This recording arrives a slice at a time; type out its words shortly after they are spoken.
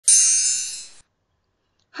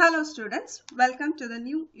Hello students, welcome to the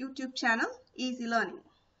new YouTube channel Easy Learning.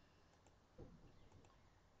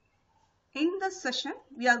 In this session,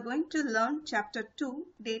 we are going to learn Chapter 2,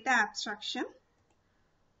 Data Abstraction.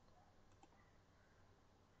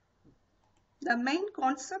 The main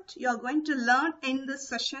concept you are going to learn in this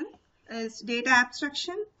session is data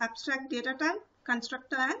abstraction, abstract data type,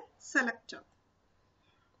 constructor and selector.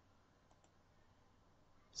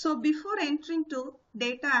 So before entering to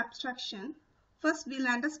data abstraction, first we'll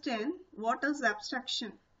understand what is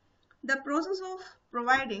abstraction. The process of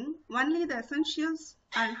providing only the essentials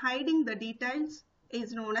and hiding the details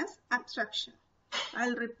is known as abstraction.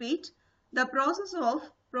 I'll repeat. The process of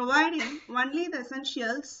providing only the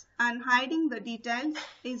essentials and hiding the details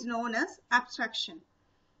is known as abstraction.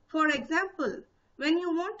 For example, when you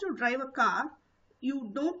want to drive a car, you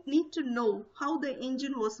don't need to know how the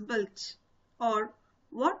engine was built or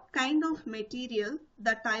what kind of material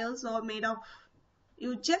the tires are made of.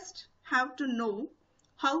 You just have to know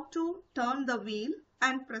how to turn the wheel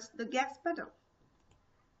and press the gas pedal.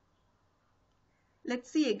 Let's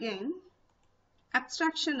see again.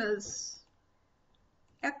 Abstraction is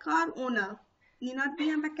a car owner need not be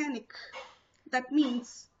a mechanic. That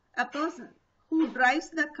means a person who drives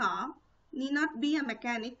the car need not be a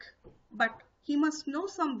mechanic, but he must know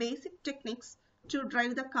some basic techniques to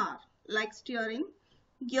drive the car, like steering,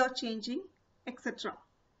 gear changing, etc.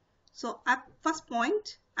 So first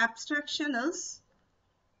point, abstraction is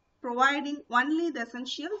providing only the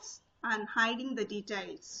essentials and hiding the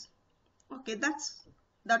details. Okay,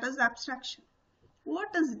 that is abstraction.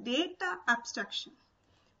 What is data abstraction?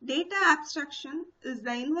 Data abstraction is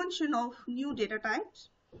the invention of new data types.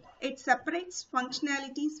 It separates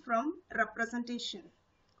functionalities from representation.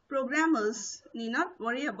 Programmers need not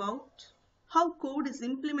worry about how code is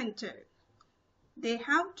implemented. They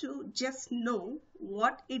have to just know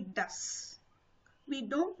what it does. We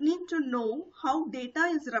don't need to know how data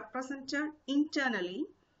is represented internally.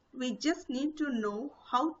 We just need to know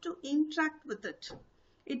how to interact with it.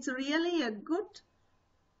 It's really a good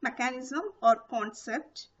mechanism or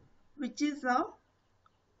concept which is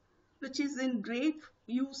in great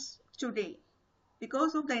use today.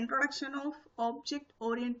 Because of the introduction of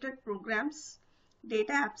object-oriented programs,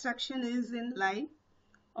 data abstraction is in live.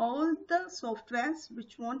 All the softwares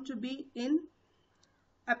which want to be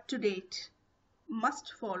up to date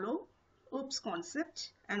must follow OOPS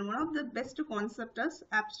concept, and one of the best concept is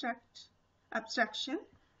abstraction,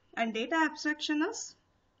 and data abstraction is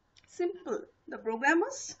simple. The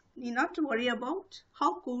programmers need not to worry about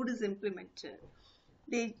how code is implemented.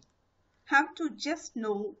 They have to just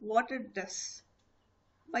know what it does.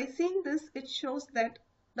 By seeing this, it shows that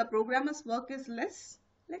the programmer's work is less.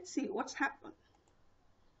 Let's see what's happened.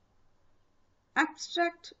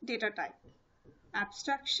 Abstract data type.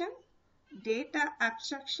 Abstraction, data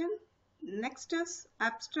abstraction. Next is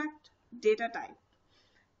abstract data type.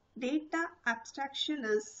 Data abstraction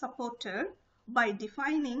is supported by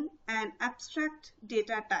defining an abstract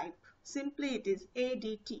data type. Simply it is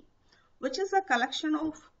ADT, which is a collection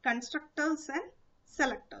of constructors and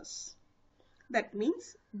selectors. That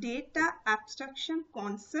means data abstraction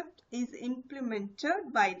concept is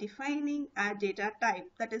implemented by defining a data type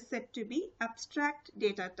that is said to be abstract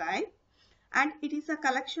data type, and it is a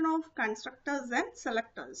collection of constructors and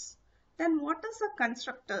selectors. Then what is a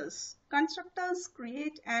constructors? Constructors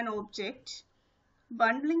create an object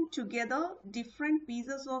bundling together different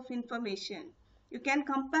pieces of information. You can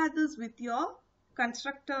compare this with your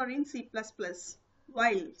constructor in C++.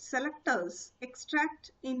 While selectors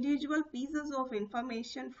extract individual pieces of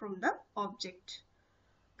information from the object.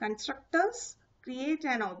 Constructors create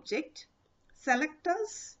an object.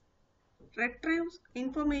 Selectors retrieve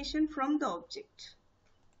information from the object.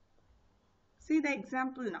 See the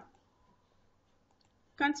example now.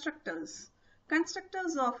 Constructors.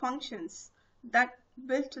 Constructors are functions that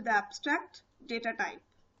build the abstract data type.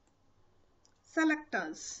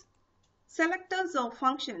 Selectors. Selectors are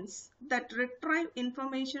functions that retrieve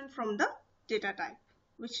information from the data type.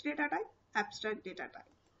 Which data type? Abstract data type.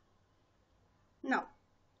 Now,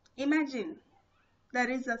 imagine there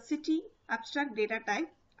is a city abstract data type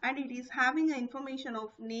and it is having information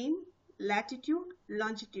of name, latitude,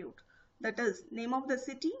 longitude. That is name of the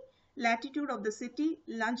city, latitude of the city,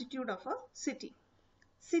 longitude of a city.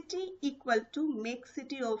 City equal to make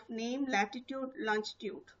city of name, latitude,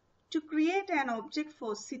 longitude. To create an object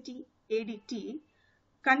for city ADT,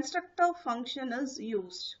 constructor function is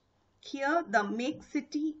used. Here the make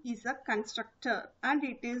city is a constructor and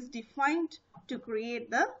it is defined to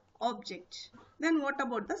create the object. Then what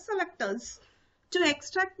about the selectors? To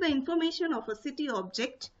extract the information of a city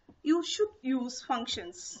object, you should use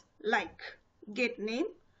functions like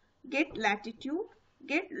getName, get latitude,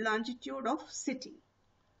 get longitude of city.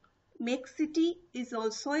 Make city is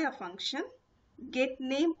also a function. Get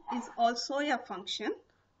name is also a function.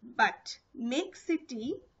 But make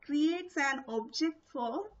city creates an object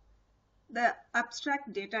for the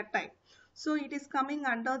abstract data type. So it is coming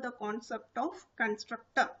under the concept of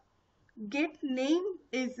constructor. Get name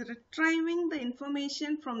is retrieving the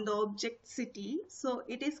information from the object city. So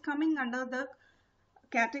it is coming under the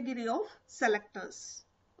category of selectors.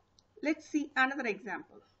 Let's see another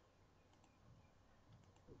example.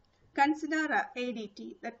 Consider a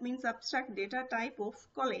ADT, that means abstract data type of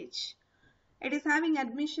college. It is having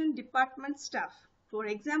admission department staff. For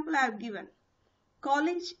example, I have given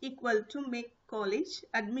college equal to make college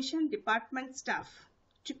admission department staff.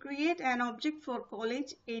 To create an object for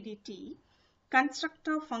college ADT,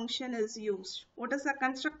 constructor function is used. What is the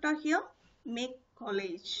constructor here? Make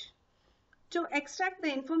college. To extract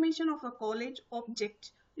the information of a college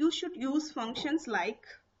object, you should use functions like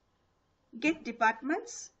get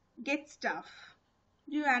departments, get staff.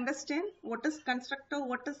 Do you understand what is constructor,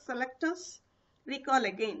 what is selectors? Recall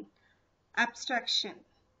again. Abstraction,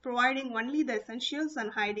 providing only the essentials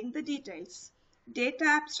and hiding the details. Data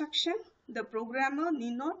abstraction, the programmer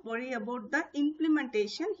need not worry about the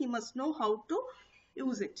implementation. He must know how to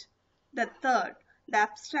use it. The third, the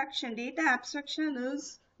abstraction. Data abstraction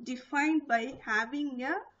is defined by having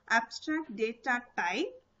a abstract data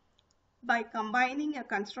type by combining a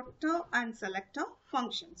constructor and selector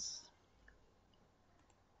functions.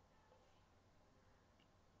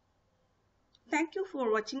 Thank you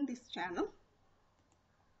for watching this channel.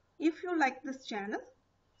 If you like this channel,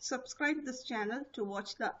 subscribe this channel to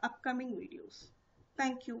watch the upcoming videos.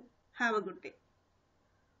 Thank you. Have a good day.